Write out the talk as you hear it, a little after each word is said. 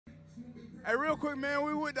Hey, real quick, man,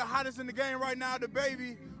 we with the hottest in the game right now,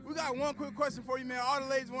 DaBaby. We got one quick question for you, man. All the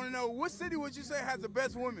ladies want to know, what city would you say has the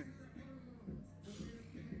best women?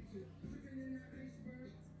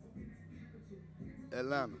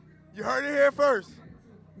 Atlanta. You heard it here first.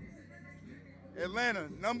 Atlanta,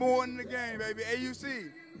 #1 in the game, baby.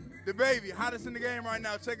 AUC, DaBaby, hottest in the game right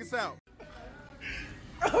now. Check us out.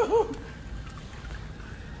 Oh.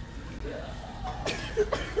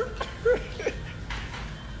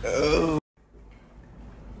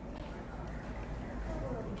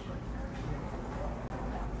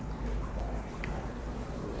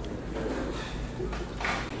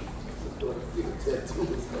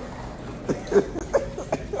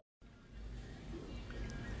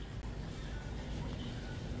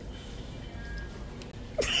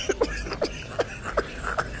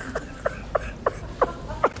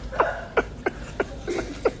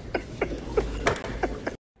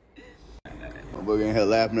 I'm in here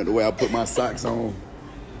laughing at the way I put my socks on,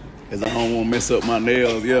 cause I don't want to mess up my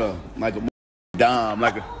nails. Yeah, like a dime,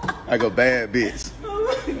 like a bad bitch.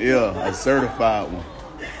 Yeah, a certified one.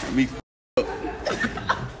 Me up.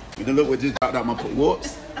 You know, look what just dropped out my foot.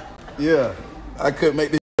 Whoops. Yeah, I couldn't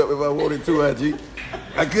make this up if I wanted to, IG.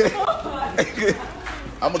 I could.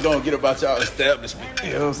 I'm gonna go and get about y'all establishment.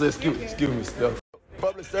 You know what I'm saying? Excuse me, stuff.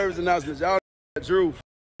 Public service announcements. Y'all Drew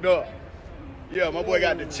up. Yeah, my boy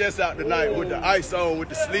got the chest out tonight with the ice on, with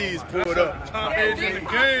the sleeves pulled up. Top edge in the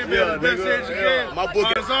game, man. Yeah, Best edge in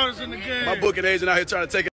the game. My booking agent out here trying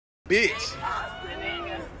to take a bitch.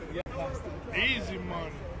 Easy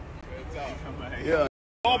money. Yeah.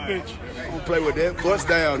 All bitch. I'm gonna play with that. Bust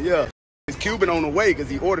down, yeah. It's Cuban on the way because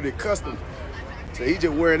he ordered it custom. So he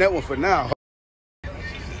just wearing that one for now.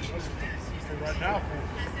 Right now.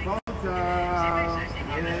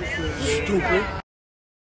 Stupid.